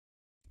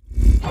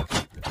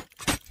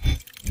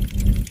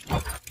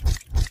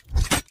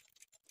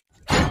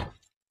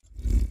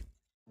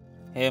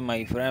Hey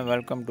my friend,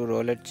 welcome to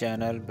Roulette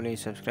channel.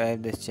 Please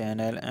subscribe this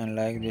channel and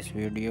like this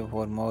video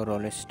for more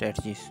roulette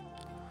strategies.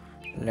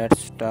 Let's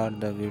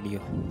start the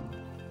video.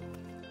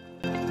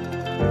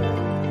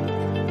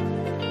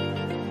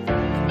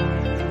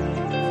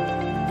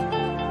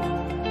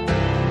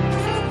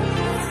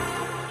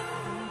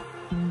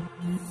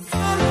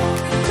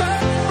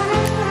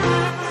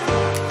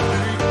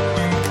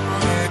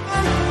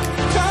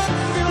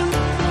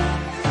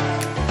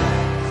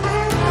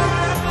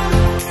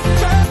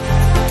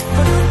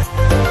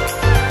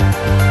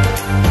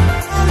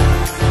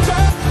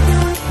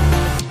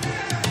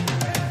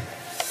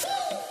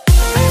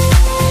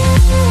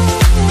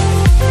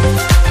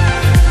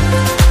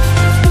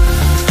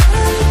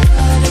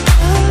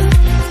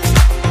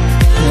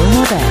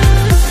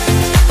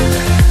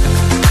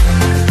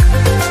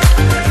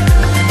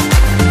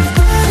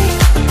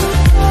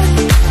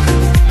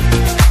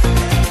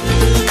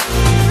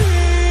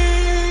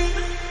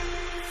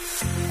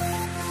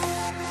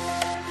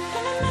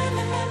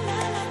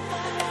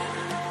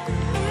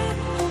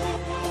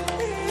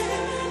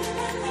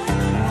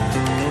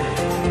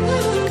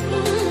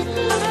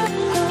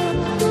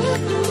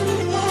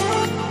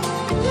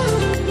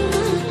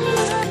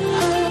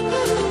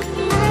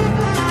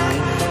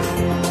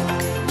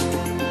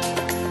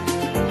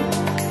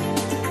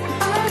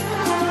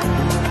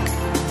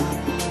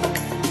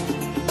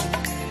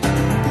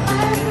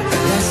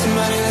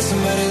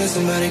 Let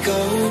somebody go.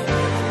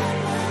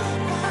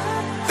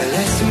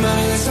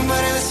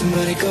 Let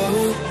somebody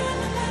go.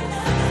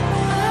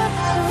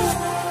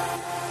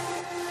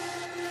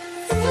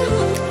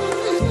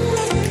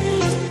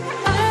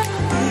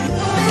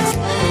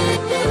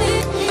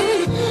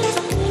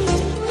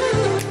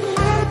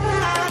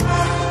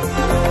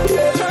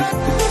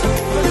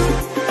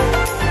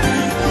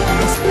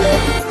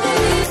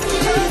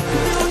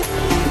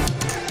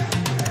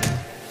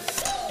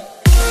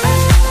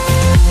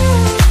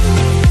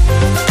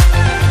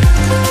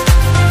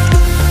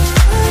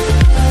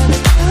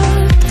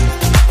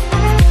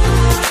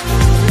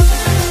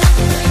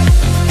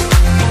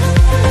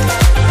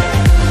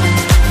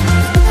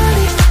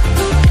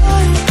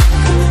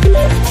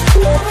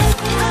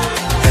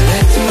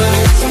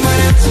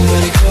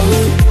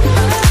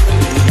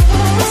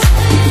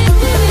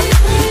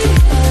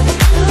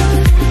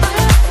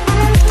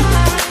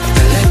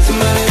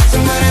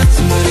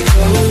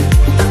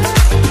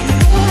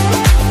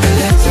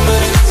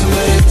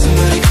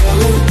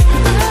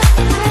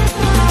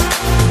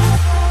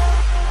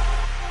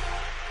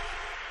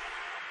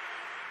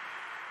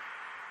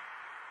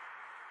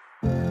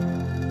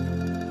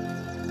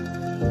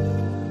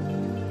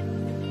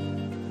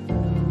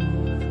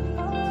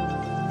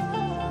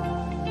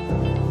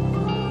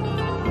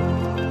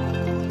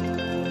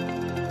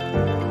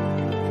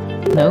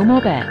 No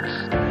more bets.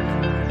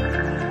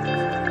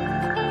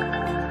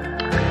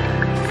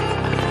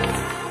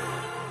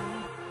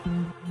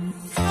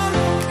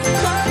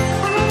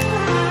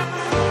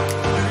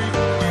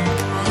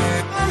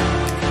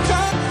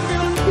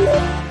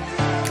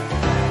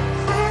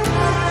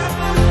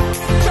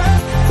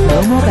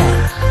 No more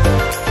bets.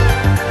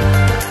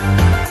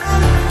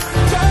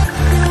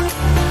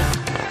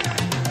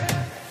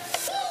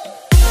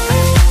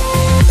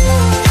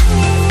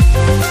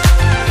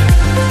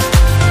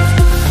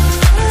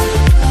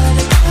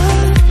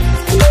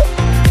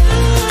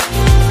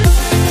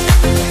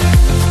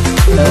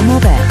 No more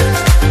bets.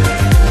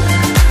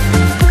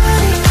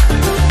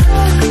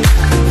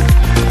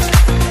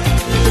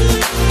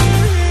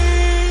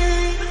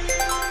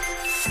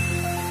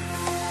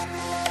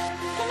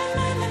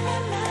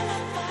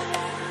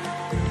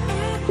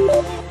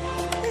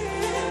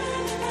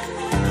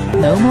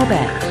 No more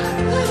bets.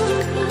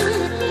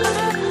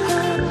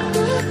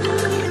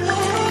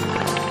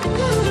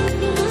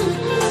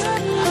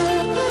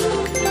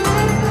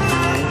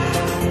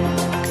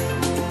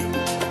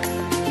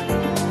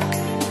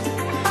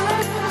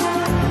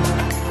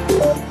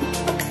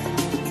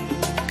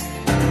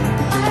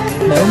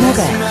 No more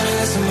bets.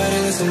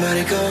 Let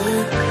somebody go.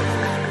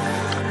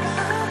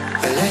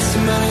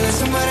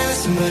 Let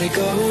somebody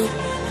go.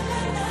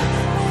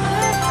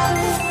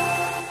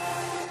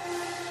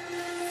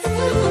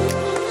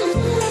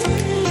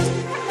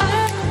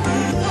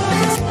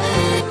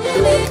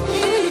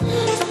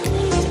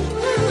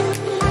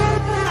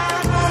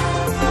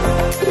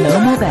 No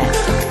more bets.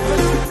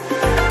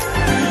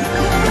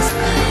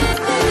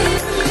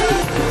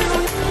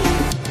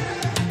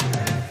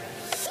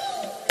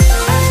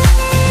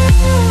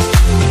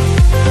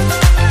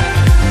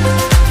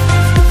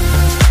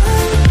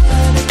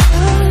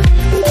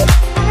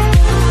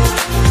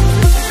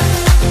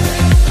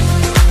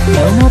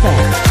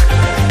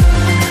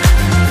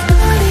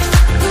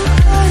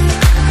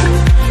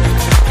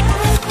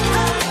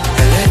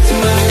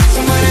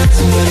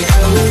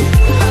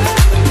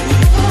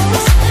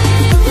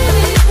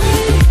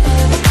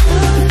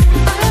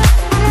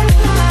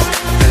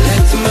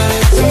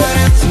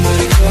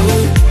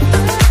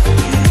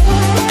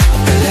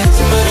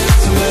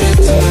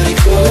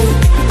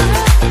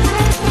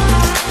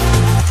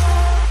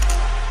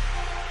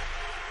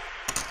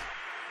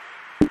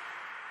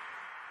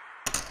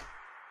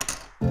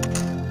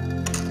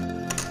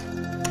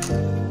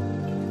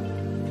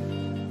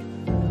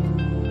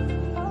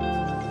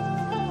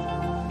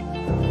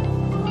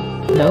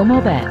 No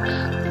more bets.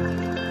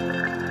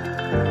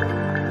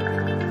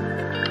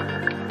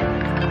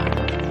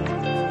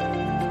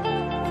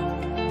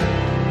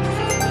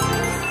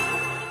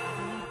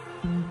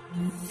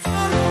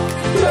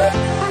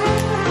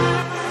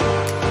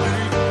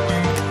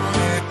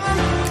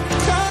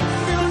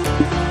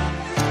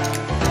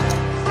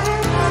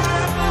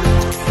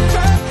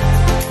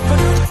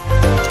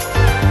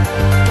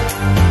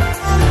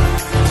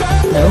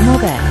 No more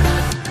bets.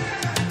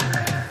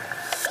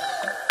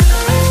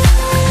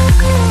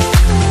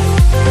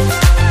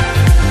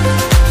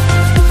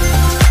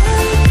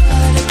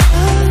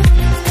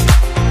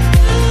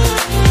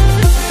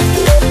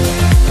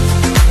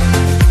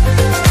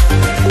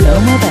 No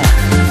more bets.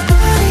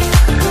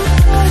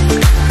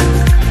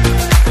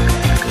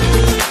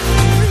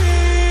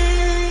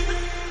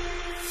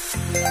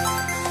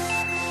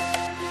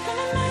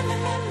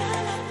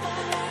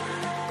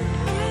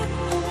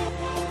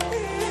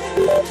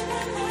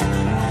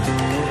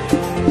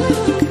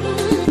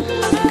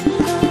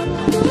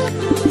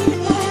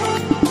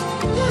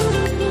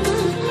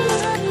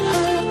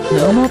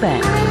 No more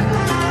bets.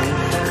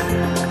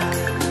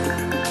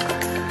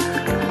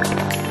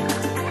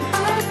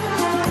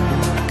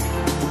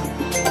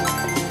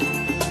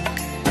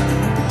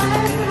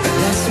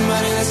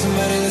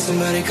 Let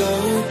somebody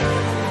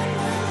go.